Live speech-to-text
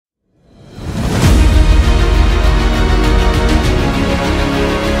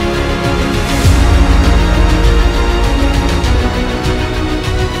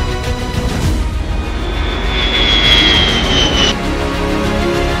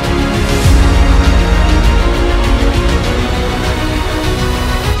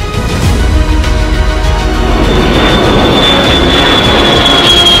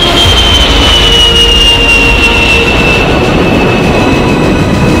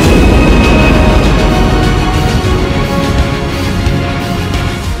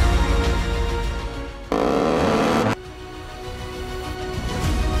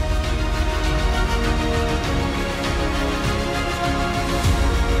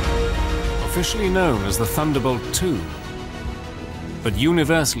officially known as the Thunderbolt II, but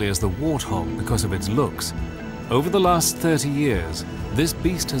universally as the Warthog because of its looks. Over the last 30 years, this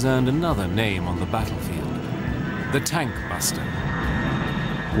beast has earned another name on the battlefield: the Tank Buster.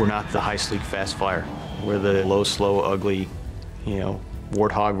 We're not the high, sleek, fast flyer. We're the low, slow, ugly,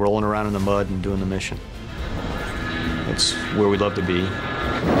 Warthog rolling around in the mud and doing the mission. That's where we'd love to be.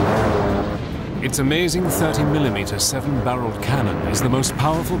 Its amazing 30mm 7-barreled cannon is the most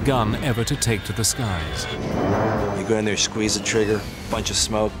powerful gun ever to take to the skies. You go in there, squeeze the trigger, bunch of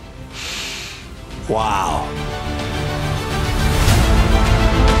smoke. Wow.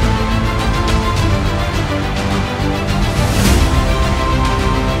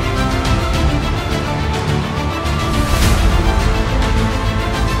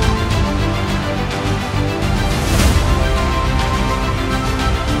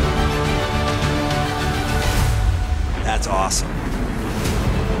 That's awesome.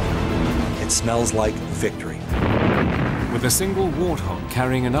 It smells like victory. With a single Warthog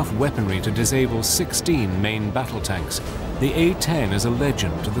carrying enough weaponry to disable 16 main battle tanks, the A-10 is a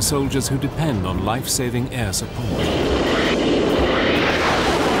legend to the soldiers who depend on life-saving air support.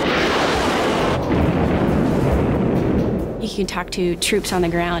 You can talk to troops on the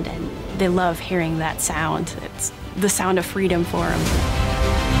ground and they love hearing that sound. It's the sound of freedom for them.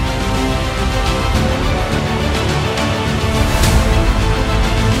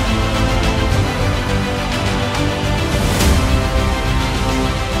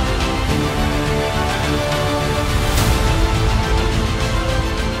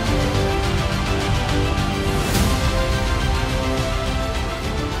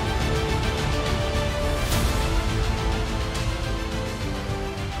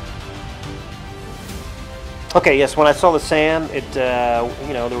 Okay, yes, when I saw the SAM, it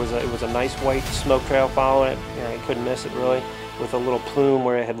was a nice white smoke trail following it. You couldn't miss it really, with a little plume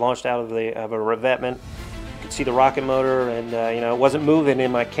where it had launched out of a revetment. You could see the rocket motor, and it wasn't moving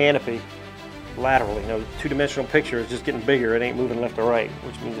in my canopy laterally. Two-dimensional picture is just getting bigger. It ain't moving left or right,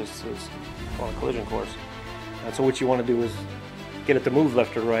 which means it's on a collision course. And so what you want to do is get it to move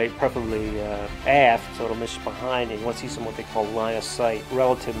left or right, preferably aft, so it'll miss behind, and you want to see some what they call line of sight,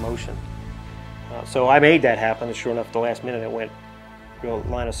 relative motion. So I made that happen, and sure enough, at the last minute it went real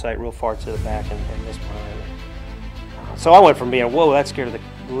line of sight, real far to the back, and missed behind me. So I went from being, whoa, that scared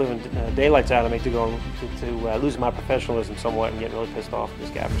the living daylights out of me, to going to losing my professionalism somewhat and getting really pissed off at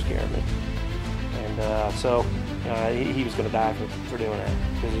this guy for scaring me. And so he was going to die for doing that,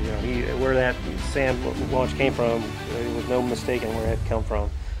 because where that SAM launch came from, there was no mistaking where it had come from.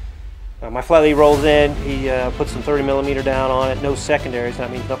 My flight lead rolls in, he puts some 30mm down on it, no secondaries, that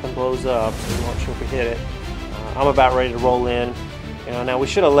means nothing blows up, so we weren't sure if we hit it. I'm about ready to roll in. Now we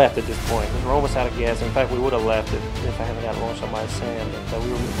should have left at this point, because we're almost out of gas. In fact, we would have left it if I hadn't got launched on by SAM. But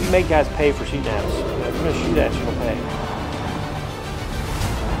we made guys pay for shooting at us. If you're going to shoot at us, you're going to pay.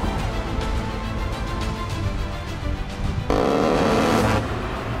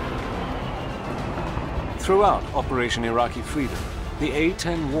 Throughout Operation Iraqi Freedom, the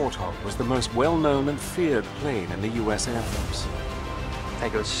A-10 Warthog was the most well-known and feared plane in the U.S. Air Force. I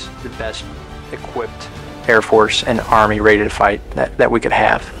think it was the best equipped Air Force and Army ready to fight that we could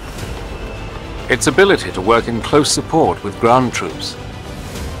have. Its ability to work in close support with ground troops,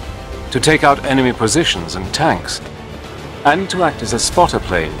 to take out enemy positions and tanks, and to act as a spotter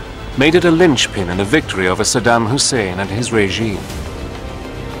plane made it a linchpin in a victory over Saddam Hussein and his regime.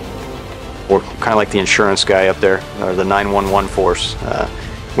 We're kind of like the insurance guy up there, or the 911 force.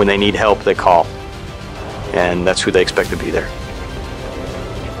 When they need help, they call. And that's who they expect to be there.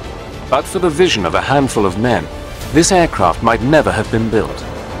 But for the vision of a handful of men, this aircraft might never have been built.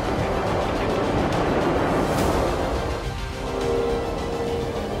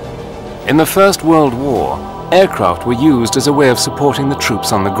 In the First World War, aircraft were used as a way of supporting the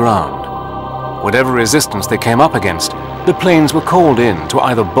troops on the ground. Whatever resistance they came up against, the planes were called in to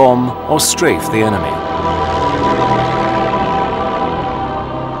either bomb or strafe the enemy.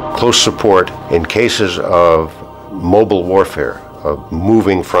 Close support in cases of mobile warfare, of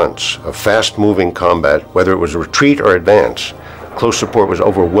moving fronts, of fast-moving combat, whether it was retreat or advance, close support was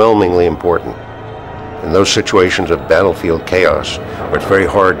overwhelmingly important. In those situations of battlefield chaos, where it's very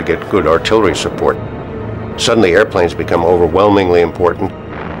hard to get good artillery support, suddenly airplanes become overwhelmingly important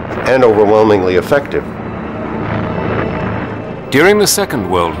and overwhelmingly effective. During the Second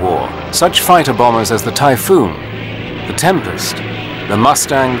World War, such fighter bombers as the Typhoon, the Tempest, the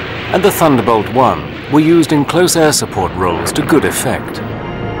Mustang, and the Thunderbolt I were used in close air support roles to good effect.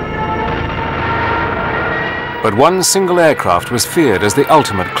 But one single aircraft was feared as the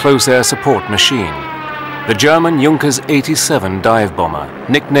ultimate close air support machine: The German Junkers A-10 dive bomber,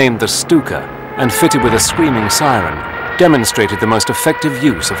 nicknamed the Stuka and fitted with a screaming siren, demonstrated the most effective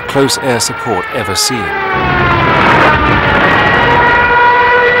use of close air support ever seen.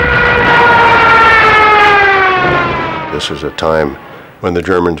 This is a time when the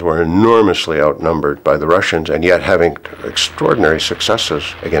Germans were enormously outnumbered by the Russians, and yet having extraordinary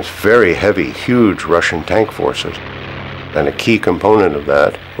successes against very heavy, huge Russian tank forces. And a key component of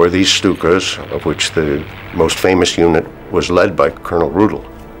that were these Stukas, of which the most famous unit was led by Colonel Rudel,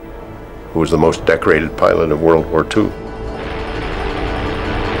 who was the most decorated pilot of World War II.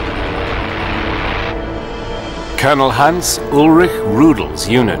 Colonel Hans Ulrich Rudel's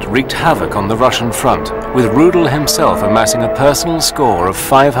unit wreaked havoc on the Russian front, with Rudel himself amassing a personal score of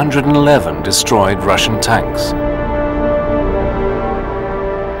 511 destroyed Russian tanks.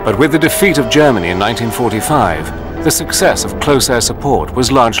 But with the defeat of Germany in 1945, the success of close air support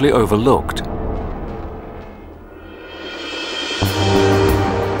was largely overlooked.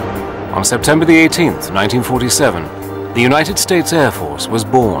 On September the 18th, 1947, the United States Air Force was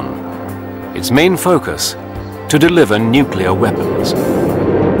born. Its main focus: to deliver nuclear weapons.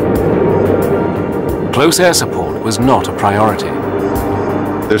 Close air support was not a priority.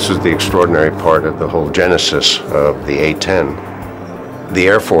 This is the extraordinary part of the whole genesis of the A-10. The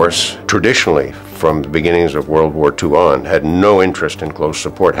Air Force, traditionally, from the beginnings of World War II on, had no interest in close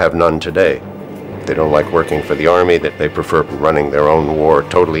support, have none today. They don't like working for the Army, that they prefer running their own war,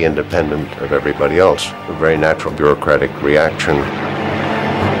 totally independent of everybody else. A very natural bureaucratic reaction.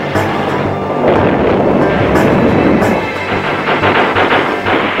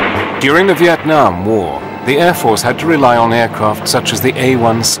 During the Vietnam War, the Air Force had to rely on aircraft such as the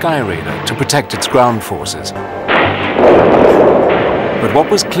A-1 Skyraider to protect its ground forces. But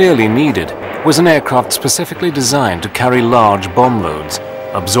what was clearly needed was an aircraft specifically designed to carry large bomb loads,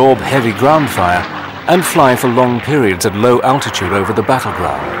 absorb heavy ground fire, and fly for long periods at low altitude over the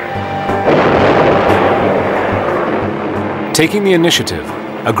battleground. Taking the initiative,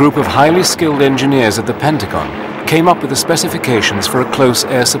 a group of highly skilled engineers at the Pentagon came up with the specifications for a close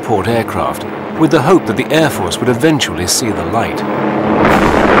air support aircraft, with the hope that the Air Force would eventually see the light.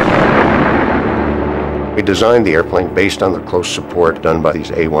 We designed the airplane based on the close support done by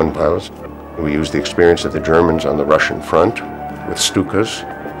these A-1 pilots. We used the experience of the Germans on the Russian front with Stukas,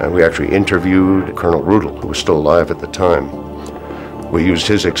 and we actually interviewed Colonel Rudel, who was still alive at the time. We used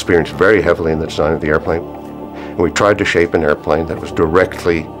his experience very heavily in the design of the airplane, and we tried to shape an airplane that was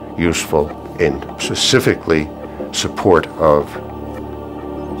directly useful in specifically support of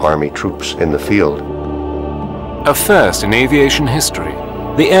Army troops in the field. A first in aviation history,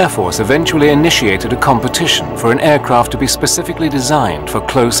 the Air Force eventually initiated a competition for an aircraft to be specifically designed for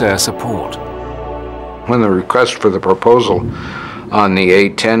close air support. When the request for the proposal on the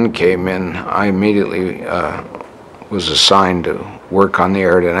A-10 came in, I immediately was assigned to work on the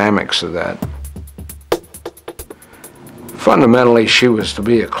aerodynamics of that. Fundamentally, she was to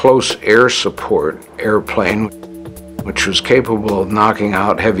be a close air support airplane, which was capable of knocking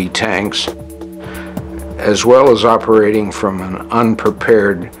out heavy tanks, as well as operating from an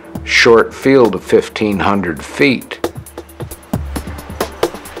unprepared short field of 1,500 feet.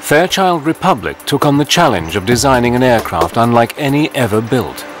 Fairchild Republic took on the challenge of designing an aircraft unlike any ever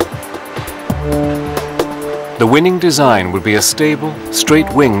built. The winning design would be a stable,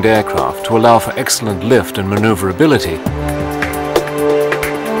 straight-winged aircraft to allow for excellent lift and maneuverability,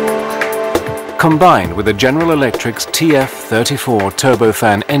 combined with the General Electric's TF-34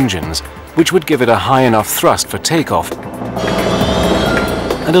 turbofan engines, which would give it a high enough thrust for takeoff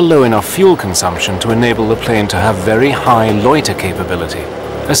and a low enough fuel consumption to enable the plane to have very high loiter capability,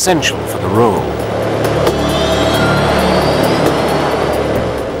 essential for the role.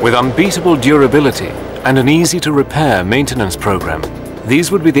 With unbeatable durability and an easy-to-repair maintenance program,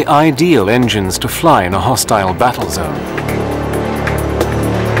 these would be the ideal engines to fly in a hostile battle zone.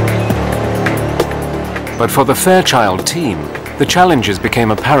 But for the Fairchild team, the challenges became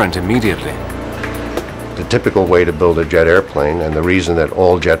apparent immediately. The typical way to build a jet airplane, and the reason that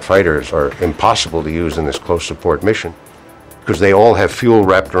all jet fighters are impossible to use in this close support mission, because they all have fuel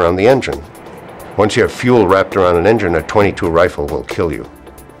wrapped around the engine. Once you have fuel wrapped around an engine, a .22 rifle will kill you.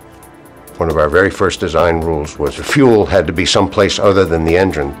 One of our very first design rules was the fuel had to be someplace other than the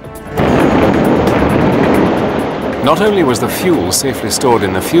engine. Not only was the fuel safely stored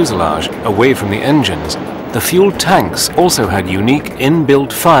in the fuselage, away from the engines, the fuel tanks also had unique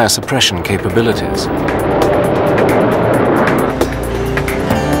inbuilt fire suppression capabilities.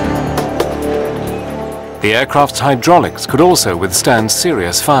 The aircraft's hydraulics could also withstand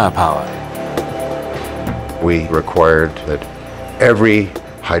serious firepower. We required that every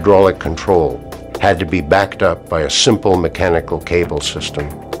hydraulic control had to be backed up by a simple mechanical cable system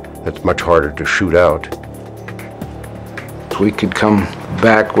that's much harder to shoot out. We could come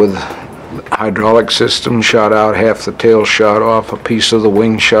back with hydraulic system shot out, half the tail shot off, a piece of the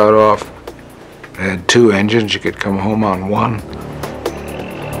wing shot off. It had 2 engines, you could come home on 1.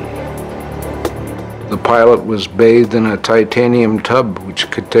 The pilot was bathed in a titanium tub which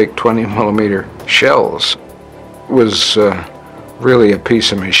could take 20mm shells. It was really a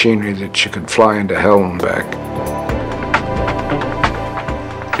piece of machinery that you could fly into hell and back.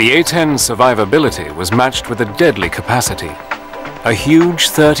 The A-10's survivability was matched with a deadly capacity, a huge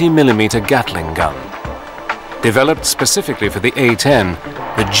 30mm Gatling gun. Developed specifically for the A-10,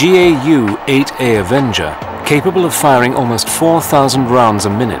 the GAU-8A Avenger, capable of firing almost 4,000 rounds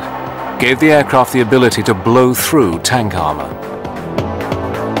a minute, gave the aircraft the ability to blow through tank armor.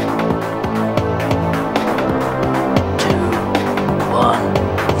 2, 1,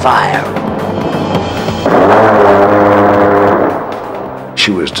 fire. She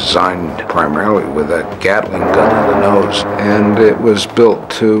was designed primarily with that Gatling gun in the nose, and it was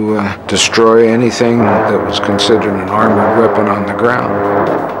built to destroy anything that was considered an armored weapon on the ground.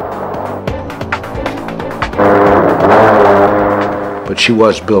 But she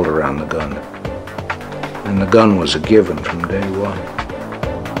was built around the gun, and the gun was a given from day one.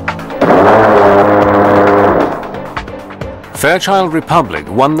 Fairchild Republic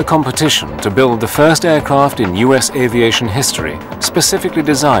won the competition to build the first aircraft in US aviation history specifically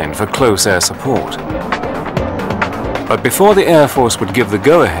designed for close air support. But before the Air Force would give the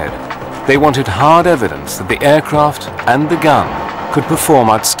go-ahead, they wanted hard evidence that the aircraft and the gun could perform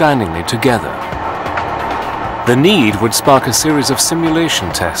outstandingly together. The need would spark a series of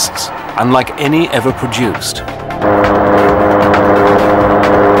simulation tests, unlike any ever produced.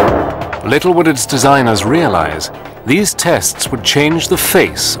 Little would its designers realize, these tests would change the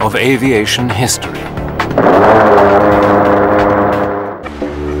face of aviation history.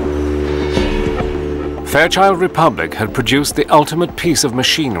 Fairchild Republic had produced the ultimate piece of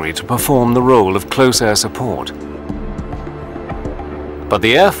machinery to perform the role of close air support. But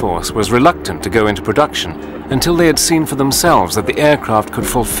the Air Force was reluctant to go into production until they had seen for themselves that the aircraft could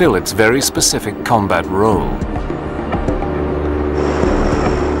fulfill its very specific combat role.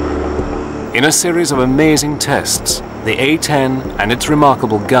 In a series of amazing tests, the A-10 and its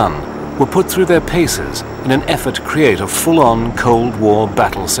remarkable gun were put through their paces in an effort to create a full-on Cold War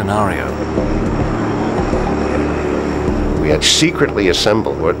battle scenario. We had secretly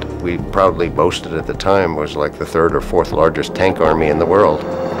assembled what we proudly boasted at the time was like the 3rd or 4th largest tank army in the world.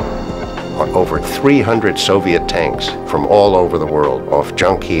 Over 300 Soviet tanks from all over the world, off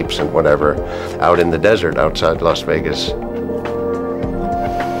junk heaps and whatever, out in the desert outside Las Vegas.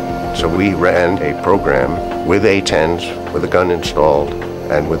 So we ran a program with A-10s, with a gun installed,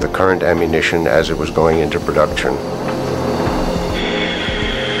 and with the current ammunition as it was going into production.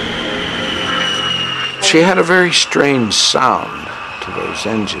 She had a very strange sound to those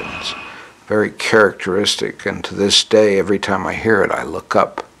engines, very characteristic, and to this day, every time I hear it, I look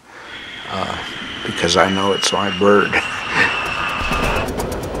up, because I know it's my bird.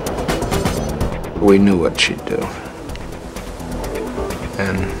 We knew what she'd do,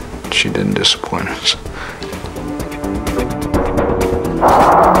 and she didn't disappoint us.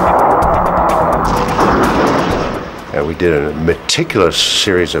 And we did a meticulous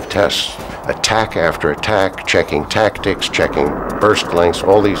series of tests, attack after attack, checking tactics, checking burst lengths,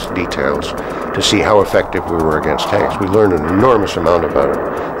 all these details to see how effective we were against tanks. We learned an enormous amount about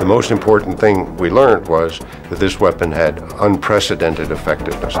it. The most important thing we learned was that this weapon had unprecedented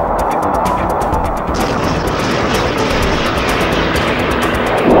effectiveness.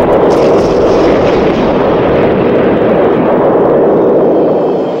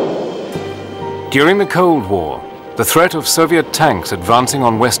 During the Cold War, the threat of Soviet tanks advancing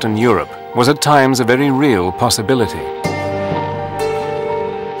on Western Europe was at times a very real possibility.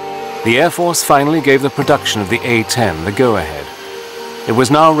 The Air Force finally gave the production of the A-10 the go-ahead. It was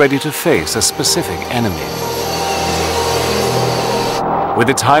now ready to face a specific enemy. With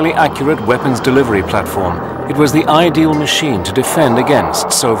its highly accurate weapons delivery platform, it was the ideal machine to defend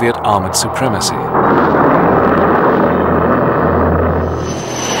against Soviet armored supremacy.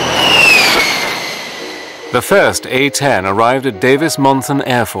 The first A-10 arrived at Davis-Monthan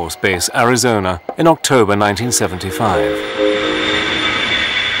Air Force Base, Arizona, in October 1975.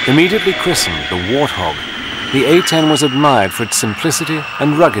 Immediately christened the Warthog, the A-10 was admired for its simplicity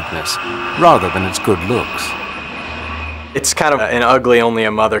and ruggedness, rather than its good looks. It's kind of an ugly only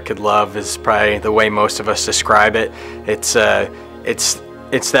a mother could love is probably the way most of us describe it. It's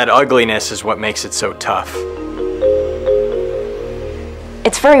that ugliness is what makes it so tough.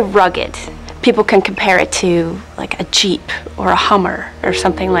 It's very rugged, People can compare it to like a Jeep or a Hummer or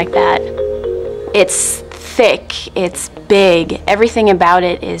something like that. It's thick, it's big, everything about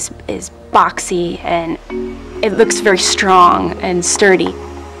it is boxy, and it looks very strong and sturdy.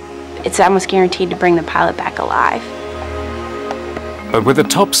 It's almost guaranteed to bring the pilot back alive. But with a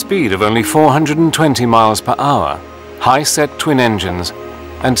top speed of only 420 miles per hour, high-set twin engines,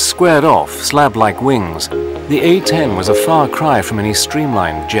 and squared-off slab-like wings, the A-10 was a far cry from any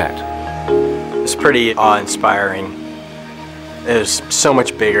streamlined jet. It's pretty awe-inspiring. It was so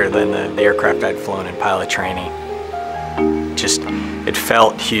much bigger than the aircraft I'd flown in pilot training. It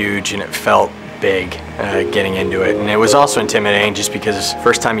felt huge and it felt big getting into it. And it was also intimidating just because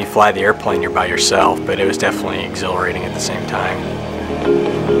first time you fly the airplane, you're by yourself, but it was definitely exhilarating at the same time.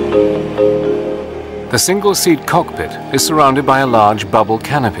 The single-seat cockpit is surrounded by a large bubble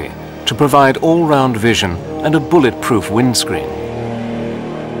canopy to provide all-round vision and a bulletproof windscreen.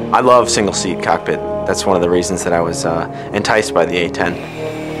 I love single-seat cockpit. That's one of the reasons that I was enticed by the A-10.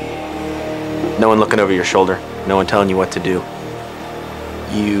 No one looking over your shoulder, no one telling you what to do.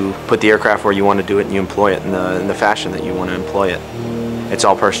 You put the aircraft where you want to do it and you employ it in the fashion that you want to employ it. It's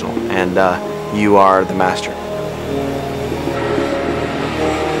all personal, and you are the master.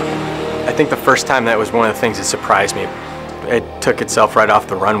 I think the first time that was one of the things that surprised me. It took itself right off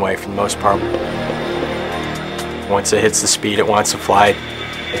the runway for the most part. Once it hits the speed it wants to fly,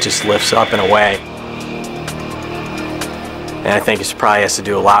 it just lifts up and away. And I think it probably has to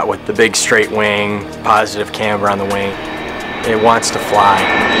do a lot with the big straight wing, positive camber on the wing. It wants to fly.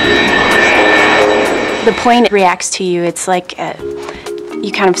 The plane reacts to you. It's like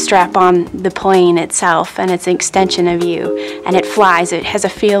you kind of strap on the plane itself, and it's an extension of you, and it flies. It has a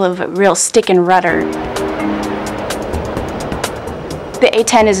feel of a real stick and rudder. The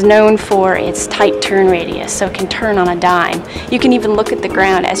A-10 is known for its tight turn radius, so it can turn on a dime. You can even look at the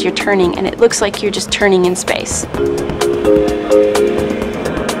ground as you're turning, and it looks like you're just turning in space.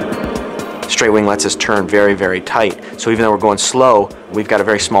 Straight wing lets us turn very, very tight. So even though we're going slow, we've got a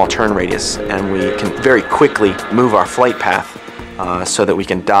very small turn radius, and we can very quickly move our flight path so that we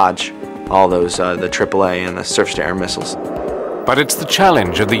can dodge all those, the AAA and the surface-to-air missiles. But it's the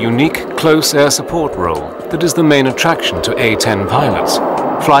challenge of the unique close air support role that is the main attraction to A-10 pilots,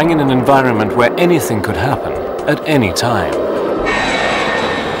 flying in an environment where anything could happen at any time.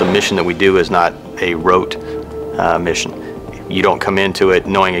 The mission that we do is not a rote mission. You don't come into it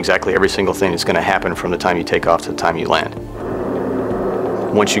knowing exactly every single thing that's going to happen from the time you take off to the time you land.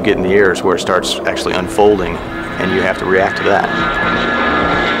 Once you get in the air is where it starts actually unfolding, and you have to react to that.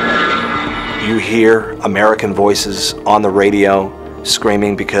 You hear American voices on the radio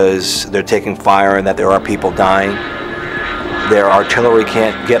screaming because they're taking fire and that there are people dying. Their artillery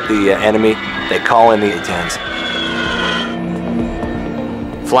can't get the enemy. They call in the A-10s.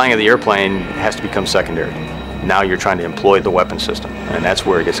 Flying of the airplane has to become secondary. Now you're trying to employ the weapon system, and that's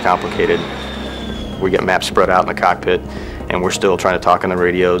where it gets complicated. We get maps spread out in the cockpit, and we're still trying to talk on the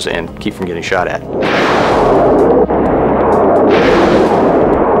radios and keep from getting shot at.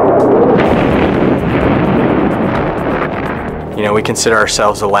 You know, we consider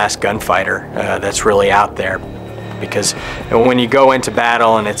ourselves the last gunfighter that's really out there, because when you go into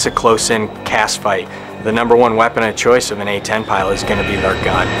battle and it's a close-in cast fight, the #1 weapon of choice of an A-10 pilot is going to be their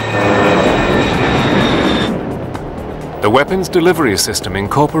gun. The weapons delivery system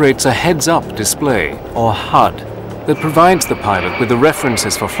incorporates a heads-up display, or HUD, that provides the pilot with the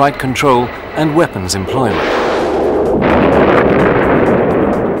references for flight control and weapons employment.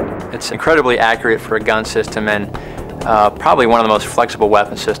 It's incredibly accurate for a gun system, and probably one of the most flexible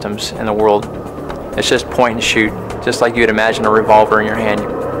weapon systems in the world. It's just point and shoot, just like you'd imagine a revolver in your hand.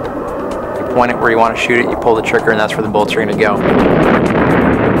 You point it where you want to shoot it, you pull the trigger, and that's where the bullets are going to go.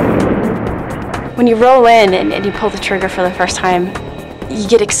 When you roll in and you pull the trigger for the first time, you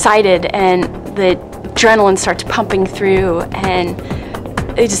get excited and the adrenaline starts pumping through, and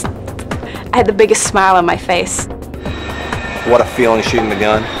I had the biggest smile on my face. What a feeling shooting the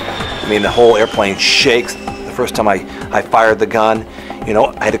gun. I mean, the whole airplane shakes. The first time I fired the gun, you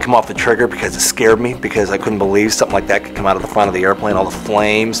know, I had to come off the trigger because it scared me, because I couldn't believe something like that could come out of the front of the airplane, all the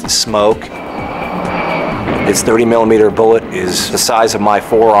flames, the smoke. Its 30mm bullet is the size of my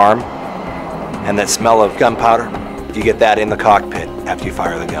forearm, and that smell of gunpowder, you get that in the cockpit after you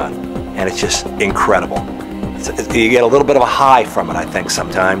fire the gun, and it's just incredible. You get a little bit of a high from it, I think,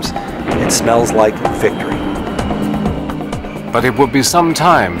 sometimes. It smells like victory. But it would be some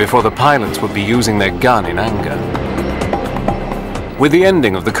time before the pilots would be using their gun in anger. With the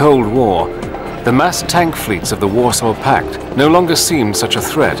ending of the Cold War, the mass tank fleets of the Warsaw Pact no longer seemed such a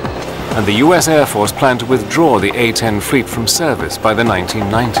threat, and the US Air Force planned to withdraw the A-10 fleet from service by the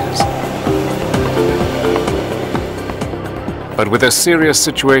 1990s. But with a serious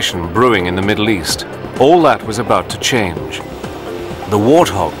situation brewing in the Middle East, all that was about to change. The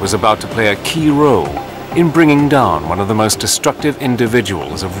Warthog was about to play a key role in bringing down one of the most destructive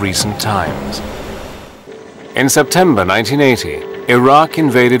individuals of recent times. In September 1980, Iraq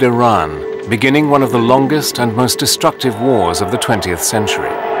invaded Iran, beginning one of the longest and most destructive wars of the 20th century.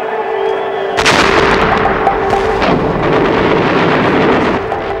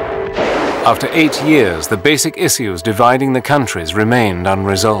 After 8 years, the basic issues dividing the countries remained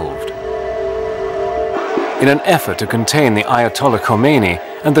unresolved. In an effort to contain the Ayatollah Khomeini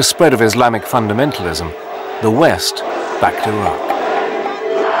and the spread of Islamic fundamentalism, the West backed Iraq.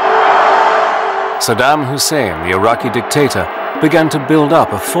 Saddam Hussein, the Iraqi dictator, began to build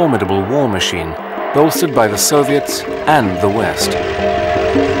up a formidable war machine, bolstered by the Soviets and the West,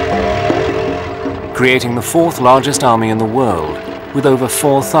 creating the fourth largest army in the world, with over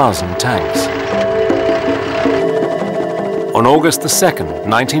 4,000 tanks. On August 2nd,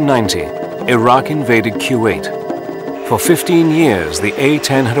 1990, Iraq invaded Kuwait. For 15 years, the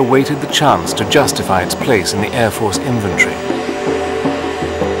A-10 had awaited the chance to justify its place in the Air Force inventory.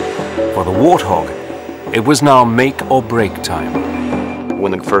 For the Warthog, it was now make or break time.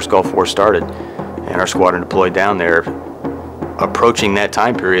 When the first Gulf War started and our squadron deployed down there, approaching that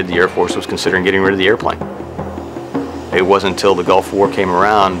time period, the Air Force was considering getting rid of the airplane. It wasn't until the Gulf War came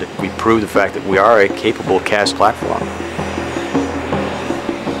around we proved the fact that we are a capable cast platform.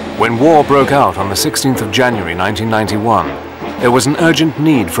 When war broke out on the 16th of January 1991, there was an urgent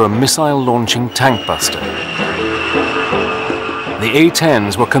need for a missile-launching tank buster. The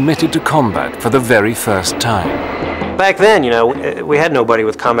A-10s were committed to combat for the very first time. Back then, you know, we had nobody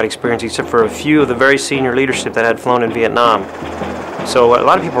with combat experience except for a few of the very senior leadership that had flown in Vietnam. So a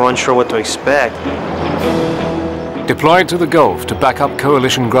lot of people were unsure what to expect. Deployed to the Gulf to back up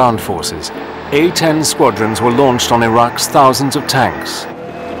coalition ground forces, A-10 squadrons were launched on Iraq's thousands of tanks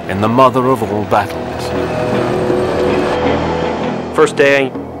in the mother of all battles. First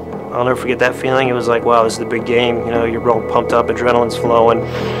day, I'll never forget that feeling. It was like, wow, this is the big game. You know, you're real pumped up, adrenaline's flowing. You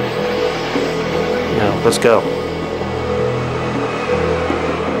know, let's go.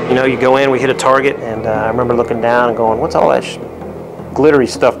 You know, you go in, we hit a target, and I remember looking down and going, what's all that glittery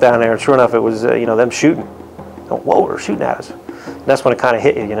stuff down there? And sure enough, it was, you know, them shooting. Oh, whoa, they're shooting at us. And that's when it kind of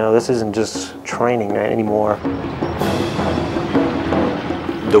hit you, you know, this isn't just training anymore.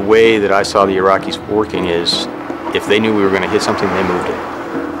 The way that I saw the Iraqis working is, if they knew we were going to hit something, they moved it.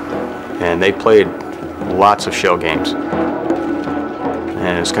 And they played lots of shell games.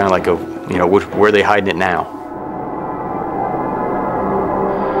 And it's kind of like, you know, where are they hiding it now?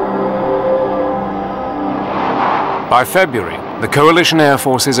 By February, the coalition air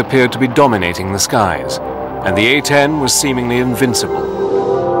forces appeared to be dominating the skies, and the A-10 was seemingly invincible.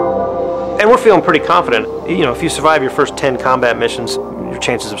 And we're feeling pretty confident. You know, if you survive your first 10 combat missions, your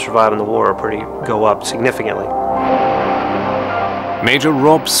chances of surviving the war go up significantly. Major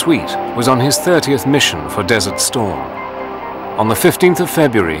Rob Sweet was on his 30th mission for Desert Storm. On the 15th of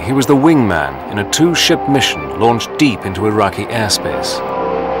February, he was the wingman in a 2-ship mission launched deep into Iraqi airspace.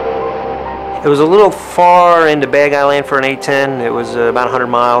 It was a little far into Baghdad land for an A-10. It was about 100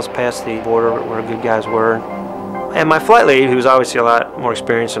 miles past the border where the good guys were. And my flight lead, who was obviously a lot more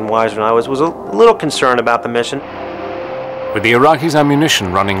experienced and wiser than I was a little concerned about the mission. With the Iraqis'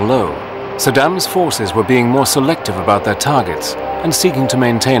 ammunition running low, Saddam's forces were being more selective about their targets and seeking to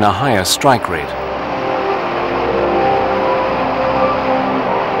maintain a higher strike rate.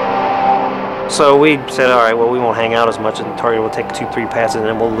 So we said, all right, well, we won't hang out as much, and the target will take 2-3 passes, and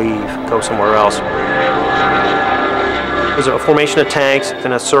then we'll leave, go somewhere else. There's a formation of tanks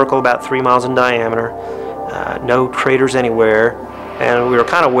in a circle about 3 miles in diameter, no craters anywhere, and we were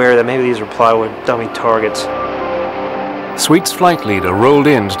kind of aware that maybe these were plywood dummy targets. Sweet's flight leader rolled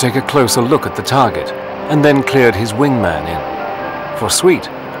in to take a closer look at the target, and then cleared his wingman in. For Sweet,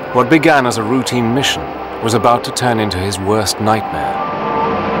 what began as a routine mission was about to turn into his worst nightmare.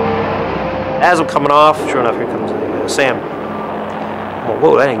 As I'm coming off, sure enough, here comes Sam. Well,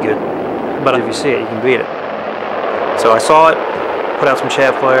 whoa, that ain't good. But if you see it, you can beat it. So I saw it, put out some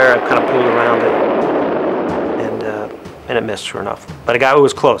chaff flare, I kind of pulled around it, and it missed, sure enough. But it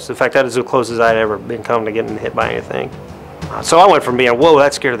was close. In fact, that is as close as I'd ever been come to getting hit by anything. So I went from being, whoa,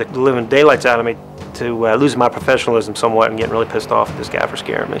 that scared the living daylights out of me, to losing my professionalism somewhat and getting really pissed off at this guy for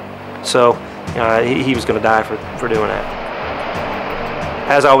scaring me. So he was going to die for doing that.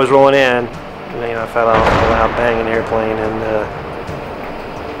 As I was rolling in, you know, I felt a loud bang in the airplane, and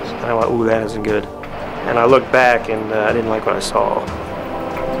I went, ooh, that isn't good. And I looked back, and I didn't like what I saw.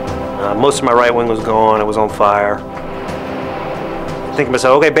 Most of my right wing was gone. It was on fire. Thinking to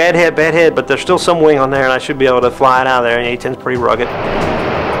myself, okay, bad hit, but there's still some wing on there and I should be able to fly it out of there, and the A-10's pretty rugged.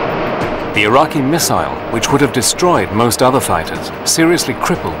 The Iraqi missile, which would have destroyed most other fighters, seriously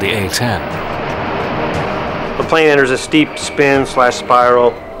crippled the A-10. The plane enters a steep spin /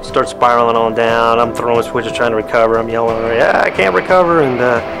 spiral, starts spiraling on down. I'm throwing switches trying to recover. I'm yelling, yeah, I can't recover, and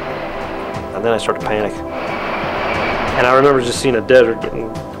then I start to panic. And I remember just seeing a desert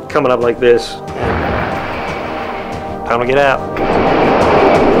coming up like this. Time to get out.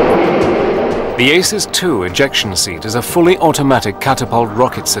 The Aces II ejection seat is a fully automatic catapult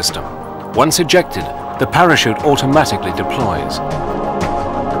rocket system. Once ejected, the parachute automatically deploys.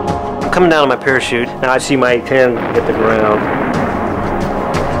 I'm coming down on my parachute, and I see my A-10 hit the ground.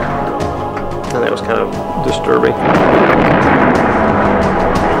 And that was kind of disturbing.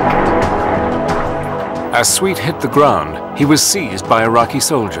 As Sweet hit the ground, he was seized by Iraqi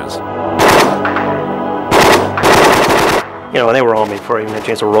soldiers. You know, they were on me before I even had a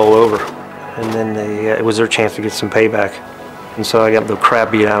chance to roll over. And then it was their chance to get some payback. And so I got the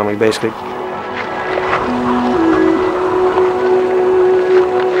crap beat out of me, basically.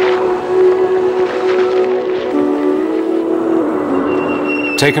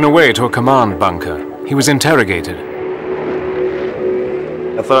 Taken away to a command bunker, he was interrogated.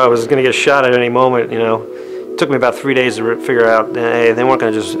 I thought I was going to get shot at any moment, you know. It took me about 3 days to figure out, hey, they weren't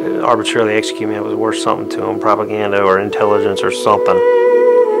going to just arbitrarily execute me. It was worth something to them, propaganda or intelligence or something.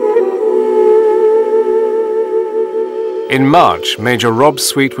 In March, Major Rob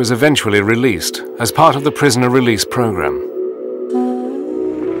Sweet was eventually released as part of the prisoner release program.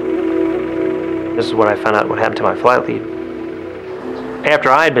 This is what I found out what happened to my flight lead. After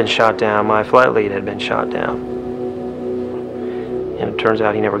I had been shot down, my flight lead had been shot down. And it turns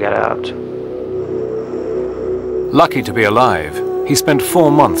out he never got out. Lucky to be alive, he spent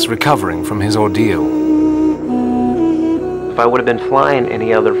 4 months recovering from his ordeal. If I would have been flying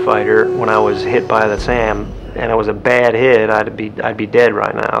any other fighter when I was hit by the SAM, and it was a bad hit, I'd be dead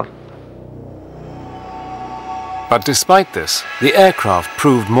right now. But despite this, the aircraft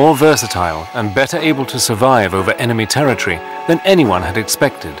proved more versatile and better able to survive over enemy territory than anyone had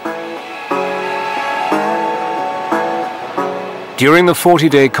expected. During the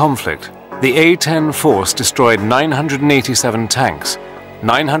 40-day conflict, the A-10 force destroyed 987 tanks,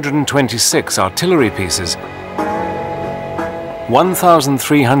 926 artillery pieces,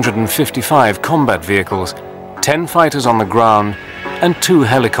 1,355 combat vehicles, 10 fighters on the ground, and 2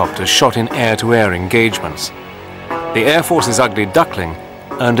 helicopters shot in air-to-air engagements. The Air Force's ugly duckling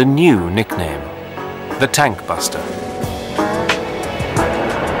earned a new nickname, the Tank Buster.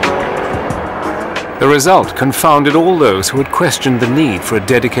 The result confounded all those who had questioned the need for a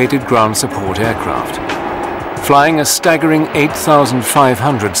dedicated ground support aircraft. Flying a staggering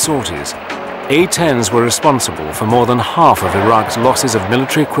 8,500 sorties, A-10s were responsible for more than half of Iraq's losses of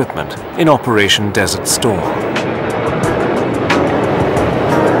military equipment in Operation Desert Storm.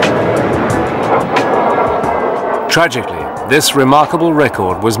 Tragically, this remarkable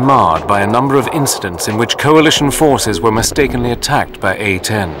record was marred by a number of incidents in which coalition forces were mistakenly attacked by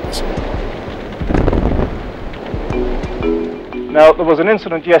A-10s. Now, there was an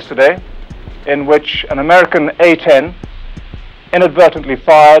incident yesterday in which an American A-10 inadvertently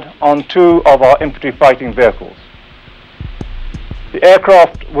fired on 2 of our infantry fighting vehicles. The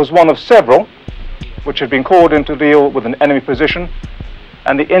aircraft was one of several which had been called in to deal with an enemy position,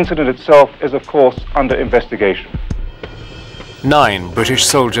 and the incident itself is, of course, under investigation. 9 British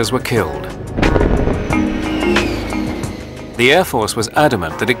soldiers were killed. The Air Force was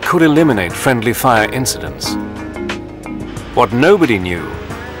adamant that it could eliminate friendly fire incidents. What nobody knew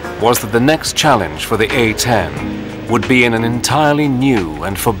was that the next challenge for the A-10 would be in an entirely new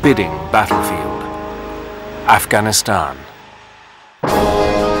and forbidding battlefield, Afghanistan.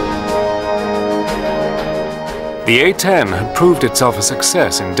 The A-10 had proved itself a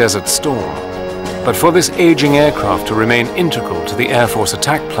success in Desert Storm, but for this aging aircraft to remain integral to the Air Force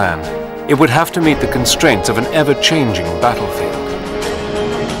attack plan, it would have to meet the constraints of an ever-changing battlefield.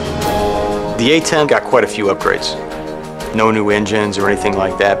 The A-10 got quite a few upgrades. No new engines or anything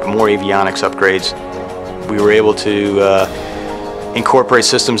like that, but more avionics upgrades. We were able to incorporate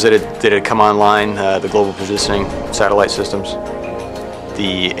systems that had come online, the global positioning satellite systems.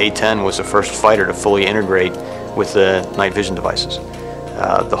 The A-10 was the first fighter to fully integrate with the night vision devices.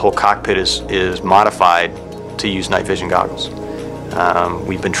 The whole cockpit is modified to use night vision goggles.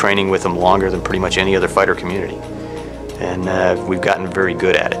 We've been training with them longer than pretty much any other fighter community, and we've gotten very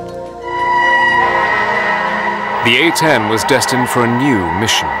good at it. The A-10 was destined for a new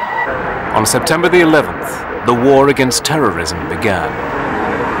mission. On September the 11th, the war against terrorism began.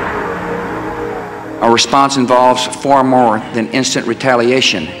 Our response involves far more than instant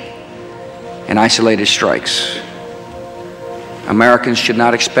retaliation and isolated strikes. Americans should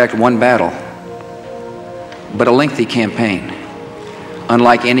not expect one battle, but a lengthy campaign,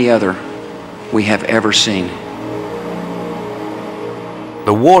 unlike any other we have ever seen.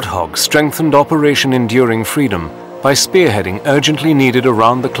 The Warthog strengthened Operation Enduring Freedom by spearheading urgently needed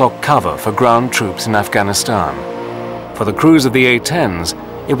around-the-clock cover for ground troops in Afghanistan. For the crews of the A-10s,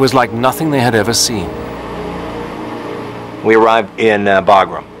 it was like nothing they had ever seen. We arrived in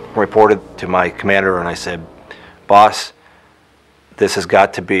Bagram, reported to my commander, and I said, "Boss, this has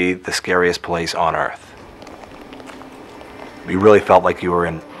got to be the scariest place on earth." You really felt like you were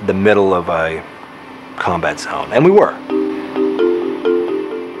in the middle of a combat zone, and we were.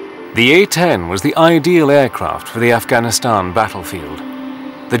 The A-10 was the ideal aircraft for the Afghanistan battlefield.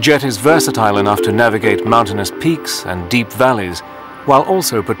 The jet is versatile enough to navigate mountainous peaks and deep valleys, while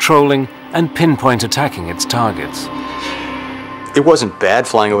also patrolling and pinpoint attacking its targets. It wasn't bad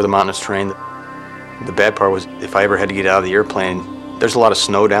flying over the mountainous terrain. The bad part was if I ever had to get out of the airplane, there's a lot of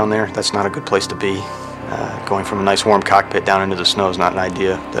snow down there. That's not a good place to be. Going from a nice warm cockpit down into the snow is not an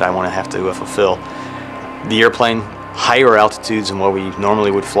idea that I want to have to fulfill. The airplane, higher altitudes than what we normally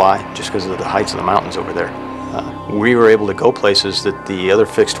would fly, just because of the heights of the mountains over there. We were able to go places that the other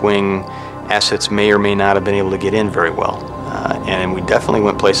fixed-wing assets may or may not have been able to get in very well. And we definitely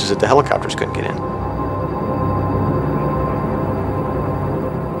went places that the helicopters couldn't get in.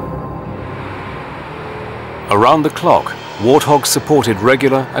 Around the clock, Warthog supported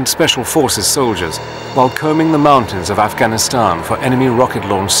regular and special forces soldiers while combing the mountains of Afghanistan for enemy rocket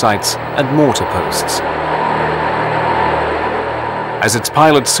launch sites and mortar posts. As its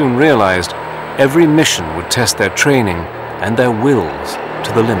pilots soon realized, every mission would test their training and their wills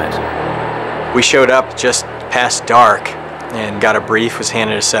to the limit. We showed up just past dark and got a brief, was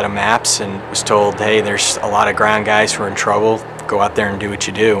handed a set of maps, and was told, hey, there's a lot of ground guys who are in trouble, go out there and do what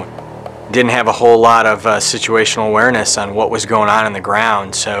you do. Didn't have a whole lot of situational awareness on what was going on the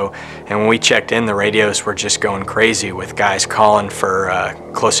ground, and when we checked in, the radios were just going crazy with guys calling for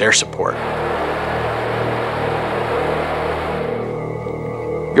close air support.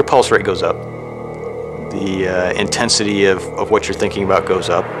 Your pulse rate goes up. The intensity of what you're thinking about goes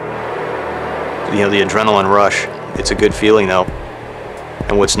up. You know, the adrenaline rush, it's a good feeling though.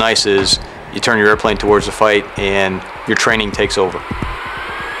 And what's nice is you turn your airplane towards the fight and your training takes over.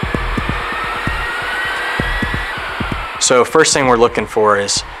 So first thing we're looking for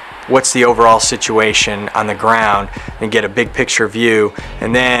is what's the overall situation on the ground and get a big picture view,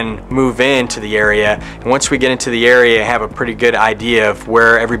 and then move into the area. And once we get into the area, have a pretty good idea of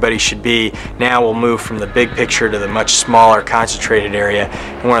where everybody should be. Now we'll move from the big picture to the much smaller concentrated area.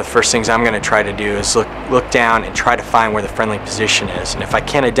 And one of the first things I'm going to try to do is look down and try to find where the friendly position is. And if I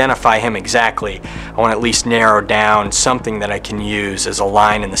can't identify him exactly, I want to at least narrow down something that I can use as a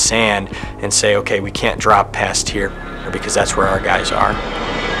line in the sand and say, okay, we can't drop past here because that's where our guys are.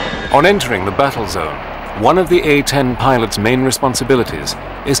 On entering the battle zone, one of the A-10 pilot's main responsibilities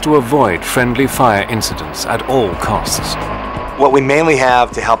is to avoid friendly fire incidents at all costs. What we mainly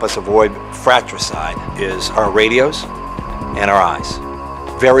have to help us avoid fratricide is our radios and our eyes.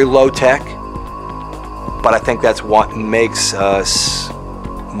 Very low tech, but I think that's what makes us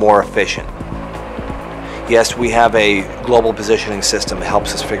more efficient. Yes, we have a global positioning system that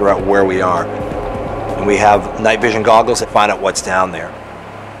helps us figure out where we are. And we have night vision goggles that find out what's down there.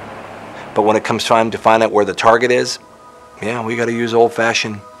 But when it comes time to find out where the target is, yeah, we got to use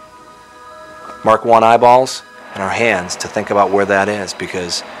old-fashioned Mark I eyeballs and our hands to think about where that is,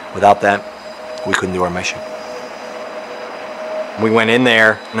 because without that, we couldn't do our mission. We went in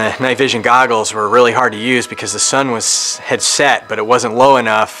there, and the night vision goggles were really hard to use because the sun had set, but it wasn't low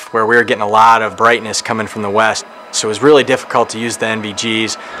enough where we were getting a lot of brightness coming from the west. So it was really difficult to use the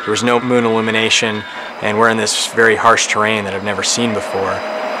NVGs. There was no moon illumination, and we're in this very harsh terrain that I've never seen before.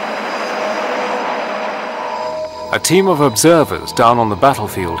 A team of observers down on the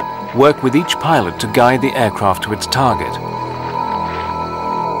battlefield work with each pilot to guide the aircraft to its target.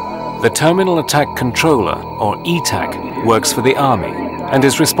 The Terminal Attack Controller, or ETAC, works for the Army and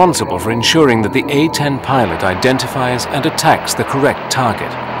is responsible for ensuring that the A-10 pilot identifies and attacks the correct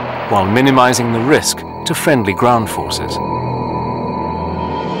target, while minimizing the risk to friendly ground forces.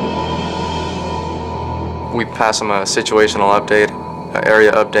 We pass them a situational update, an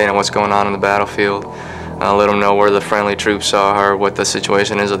area update on what's going on in the battlefield. Let them know where the friendly troops are, what the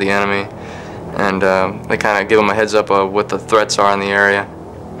situation is of the enemy, and they kind of give them a heads up of what the threats are in the area.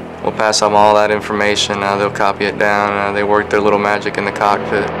 We'll pass them all that information, they'll copy it down, they work their little magic in the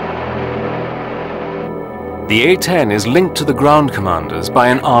cockpit. The A-10 is linked to the ground commanders by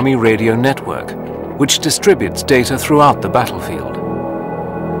an Army radio network, which distributes data throughout the battlefield.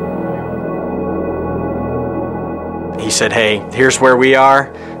 He said, hey, here's where we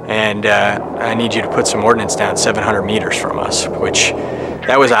are, and I need you to put some ordnance down 700 meters from us, which,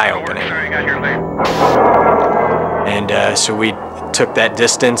 that was eye-opening. And so we took that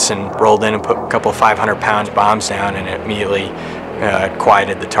distance and rolled in and put a couple 500-pound bombs down, and it immediately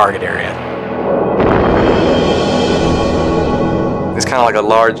quieted the target area. It's kind of like a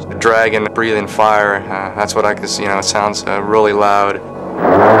large dragon breathing fire. That's what I could see. You know, it sounds really loud,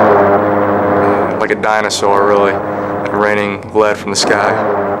 like a dinosaur, really, raining lead from the sky.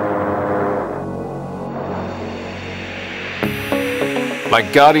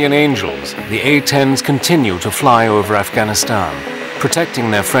 Like guardian angels, the A-10s continue to fly over Afghanistan,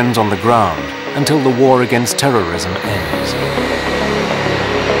 protecting their friends on the ground until the war against terrorism ends.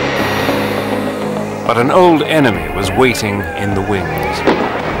 But an old enemy was waiting in the wings.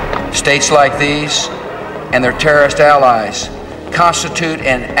 States like these and their terrorist allies constitute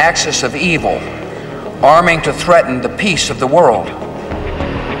an axis of evil, arming to threaten the peace of the world.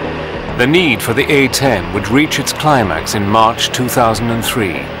 The need for the A-10 would reach its climax in March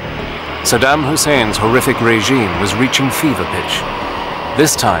 2003. Saddam Hussein's horrific regime was reaching fever pitch.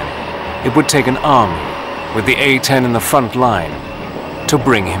 This time, it would take an army, with the A-10 in the front line, to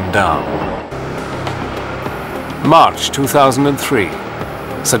bring him down. March 2003.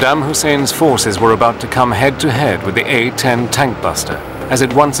 Saddam Hussein's forces were about to come head-to-head with the A-10 tank buster as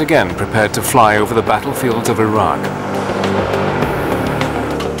it once again prepared to fly over the battlefields of Iraq.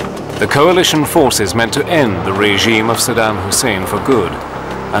 The coalition forces meant to end the regime of Saddam Hussein for good,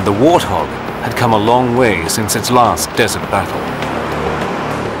 and the Warthog had come a long way since its last desert battle.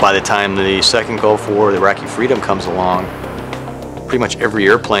 By the time the second Gulf War, the Iraqi freedom comes along, pretty much every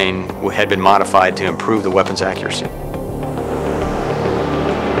airplane had been modified to improve the weapon's accuracy.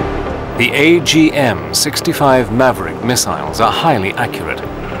 The AGM-65 Maverick missiles are highly accurate,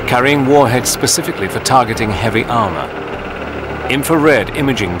 carrying warheads specifically for targeting heavy armor. Infrared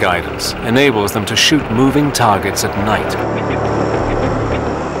imaging guidance enables them to shoot moving targets at night.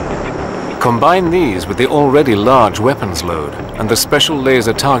 Combine these with the already large weapons load and the special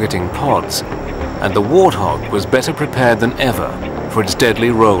laser targeting pods, and the Warthog was better prepared than ever for its deadly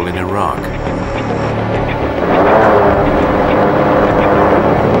role in Iraq.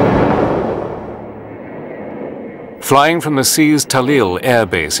 Flying from the Sea's Talil air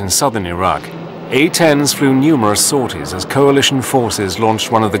base in southern Iraq, A-10s flew numerous sorties as coalition forces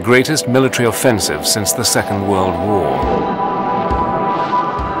launched one of the greatest military offensives since the Second World War.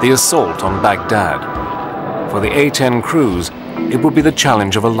 The assault on Baghdad. For the A-10 crews, it would be the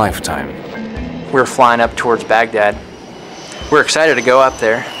challenge of a lifetime. We were flying up towards Baghdad. We were excited to go up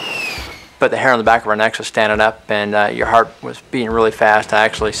there, but the hair on the back of our necks was standing up, and your heart was beating really fast. I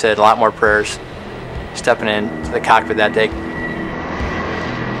actually said a lot more prayers stepping into the cockpit that day.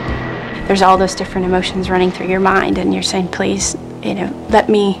 There's all those different emotions running through your mind, and you're saying, please, you know, let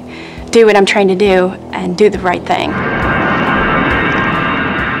me do what I'm trying to do and do the right thing.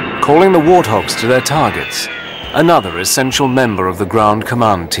 Calling the Warthogs to their targets, another essential member of the ground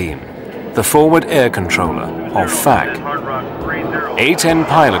command team, the Forward Air Controller, or FAC. A-10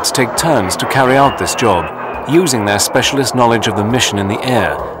 pilots take turns to carry out this job, using their specialist knowledge of the mission in the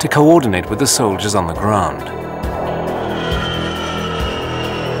air to coordinate with the soldiers on the ground.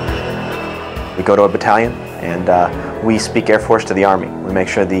 We go to a battalion and we speak Air Force to the Army. We make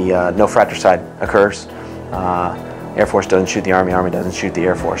sure the no fratricide occurs. Air Force doesn't shoot the Army, Army doesn't shoot the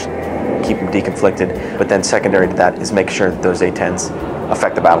Air Force. Keep them deconflicted, but then secondary to that is make sure that those A-10s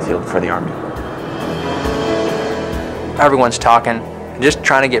affect the battlefield for the Army. Everyone's talking, just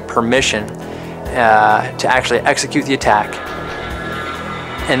trying to get permission to actually execute the attack.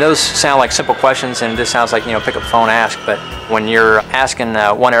 And those sound like simple questions, and this sounds like, you know, pick up the phone, ask, but when you're asking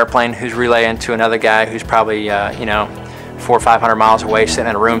one airplane who's relaying to another guy who's probably, you know, 400 or 500 miles away, sitting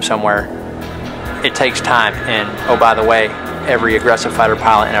in a room somewhere, it takes time. And oh, by the way, every aggressive fighter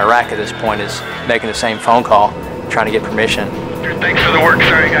pilot in Iraq at this point is making the same phone call, trying to get permission. Thanks for the work,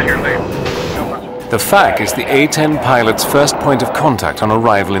 sir. You got your lead. The FAC is the A-10 pilot's first point of contact on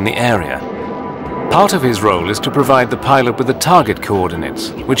arrival in the area. Part of his role is to provide the pilot with the target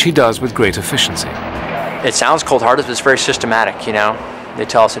coordinates, which he does with great efficiency. It sounds cold-hearted, but it's very systematic, you know. They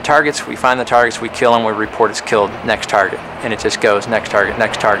tell us the targets, we find the targets, we kill them, we report it's killed, next target. And it just goes, next target,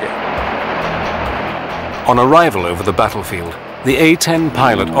 next target. On arrival over the battlefield, the A-10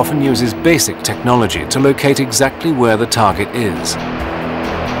 pilot often uses basic technology to locate exactly where the target is.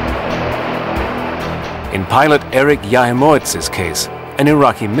 In pilot Eric Yahimowitz's case, an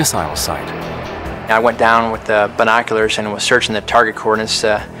Iraqi missile site. I went down with the binoculars and was searching the target coordinates.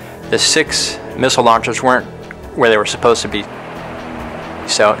 The 6 missile launchers weren't where they were supposed to be.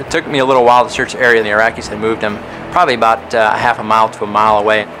 So it took me a little while to search the area. The Iraqis had moved them probably about half a mile to a mile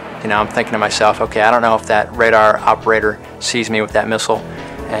away. You know, I'm thinking to myself, okay, I don't know if that radar operator sees me with that missile,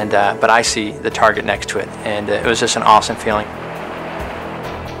 and but I see the target next to it, and it was just an awesome feeling.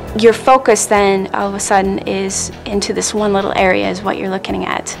 Your focus then, all of a sudden, is into this one little area is what you're looking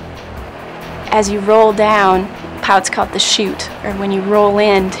at. As you roll down, pilots call it the chute, or when you roll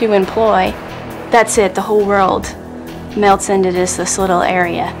in to employ, that's it, the whole world melts into this little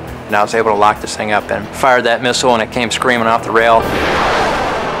area. And I was able to lock this thing up and fired that missile, and it came screaming off the rail.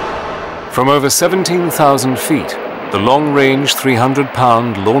 From over 17,000 feet, the long-range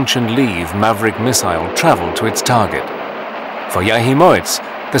 300-pound launch and leave Maverick missile traveled to its target. For Yahimoitz,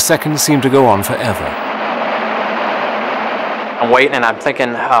 the seconds seemed to go on forever. I'm waiting and I'm thinking,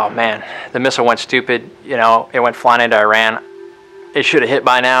 oh man, the missile went stupid, you know, it went flying into Iran. It should have hit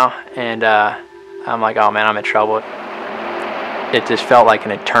by now, and I'm like, oh man, I'm in trouble. It just felt like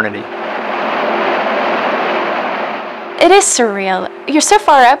an eternity. It is surreal. You're so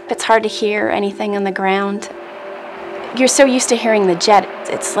far up, it's hard to hear anything on the ground. You're so used to hearing the jet.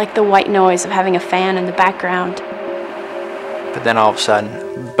 It's like the white noise of having a fan in the background. But then all of a sudden,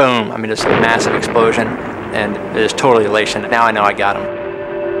 boom, I mean, just a massive explosion, and it is totally elation. Now I know I got him.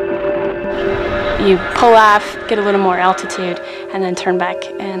 You pull off, get a little more altitude, and then turn back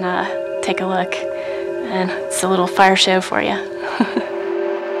and take a look. And it's a little fire show for you.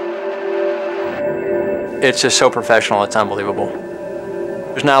 It's just so professional, it's unbelievable.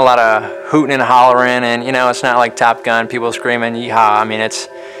 There's not a lot of hooting and hollering, and you know, it's not like Top Gun, people screaming, yeehaw. I mean, it's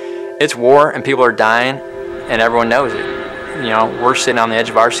war, and people are dying, and everyone knows it. You know, we're sitting on the edge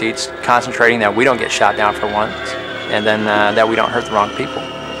of our seats, concentrating that we don't get shot down for once, and then that we don't hurt the wrong people.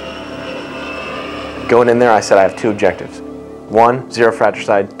 Going in there, I said I have two objectives. 1, zero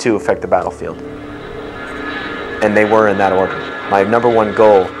fratricide, 2, affect the battlefield. And they were in that order. My #1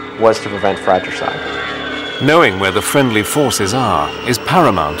 goal was to prevent fratricide. Knowing where the friendly forces are is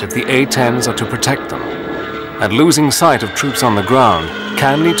paramount if the A-10s are to protect them, and losing sight of troops on the ground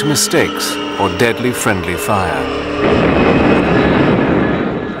can lead to mistakes or deadly friendly fire.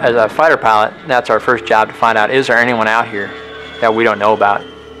 As a fighter pilot, that's our first job, to find out, is there anyone out here that we don't know about?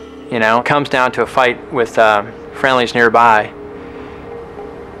 You know, it comes down to a fight with friendlies nearby.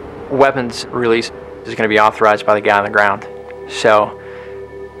 Weapons release is going to be authorized by the guy on the ground. So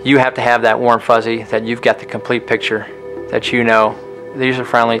you have to have that warm fuzzy, that you've got the complete picture, that you know these are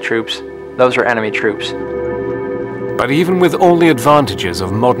friendly troops, those are enemy troops. But even with all the advantages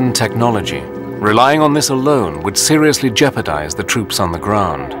of modern technology, relying on this alone would seriously jeopardize the troops on the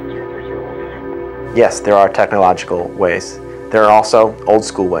ground. Yes, there are technological ways. There are also old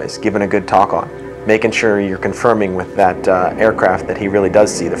school ways, giving a good talk on, making sure you're confirming with that aircraft that he really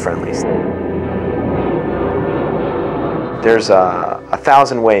does see the friendlies. There's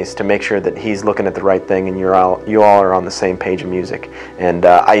 1,000 ways to make sure that he's looking at the right thing and you all are on the same page of music. And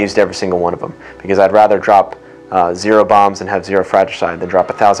I used every single one of them, because I'd rather drop 0 bombs and have 0 fratricide than drop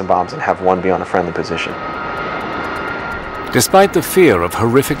 1,000 bombs and have 1 be on a friendly position. Despite the fear of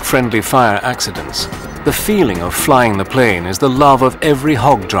horrific friendly fire accidents, the feeling of flying the plane is the love of every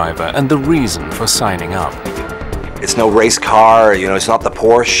hog driver and the reason for signing up. It's no race car, you know, it's not the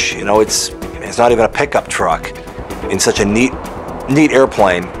Porsche, you know, it's not even a pickup truck. In such a neat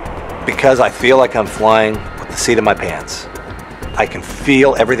airplane, because I feel like I'm flying with the seat of my pants. I can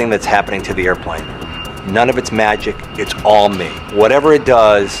feel everything that's happening to the airplane. None of it's magic, it's all me. Whatever it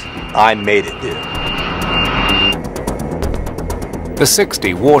does, I made it do. The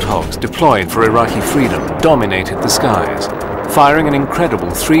 60 Warthogs deployed for Iraqi freedom dominated the skies, firing an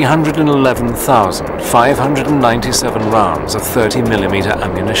incredible 311,597 rounds of 30mm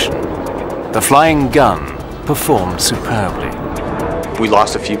ammunition. The flying gun performed superbly. We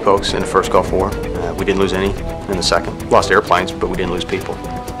lost a few folks in the first Gulf War. We didn't lose any in the second. Lost airplanes, but we didn't lose people.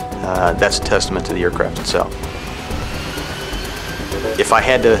 That's a testament to the aircraft itself. If I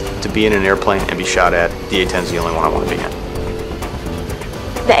had to be in an airplane and be shot at, the A-10 is the only one I want to be in.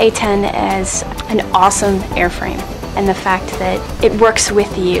 The A-10 is an awesome airframe, and the fact that it works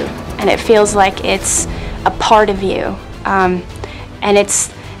with you and it feels like it's a part of you, and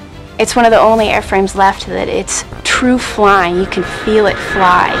it's one of the only airframes left that it's true flying. You can feel it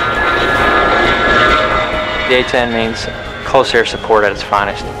fly. The A-10 means close air support at its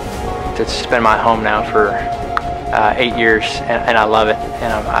finest. It's been my home now for 8 years, and I love it,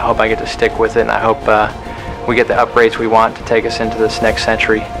 and I hope I get to stick with it, and I hope we get the upgrades we want to take us into this next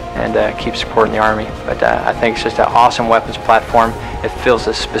century and keep supporting the Army. But I think it's just an awesome weapons platform. It fills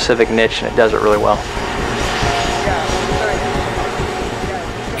a specific niche, and it does it really well.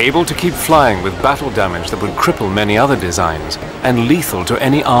 Able to keep flying with battle damage that would cripple many other designs and lethal to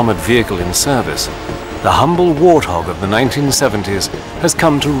any armored vehicle in service, the humble Warthog of the 1970s has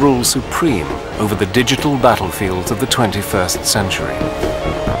come to rule supreme over the digital battlefields of the 21st century.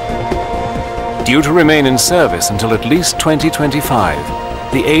 Due to remain in service until at least 2025,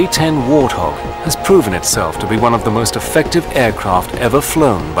 the A-10 Warthog has proven itself to be one of the most effective aircraft ever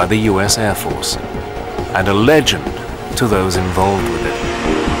flown by the US Air Force, and a legend to those involved with it.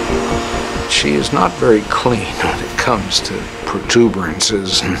 She is not very clean when it comes to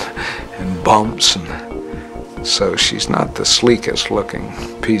protuberances and bumps, and so she's not the sleekest looking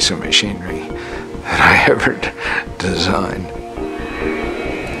piece of machinery that I ever designed.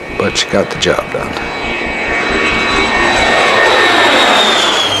 But she got the job done.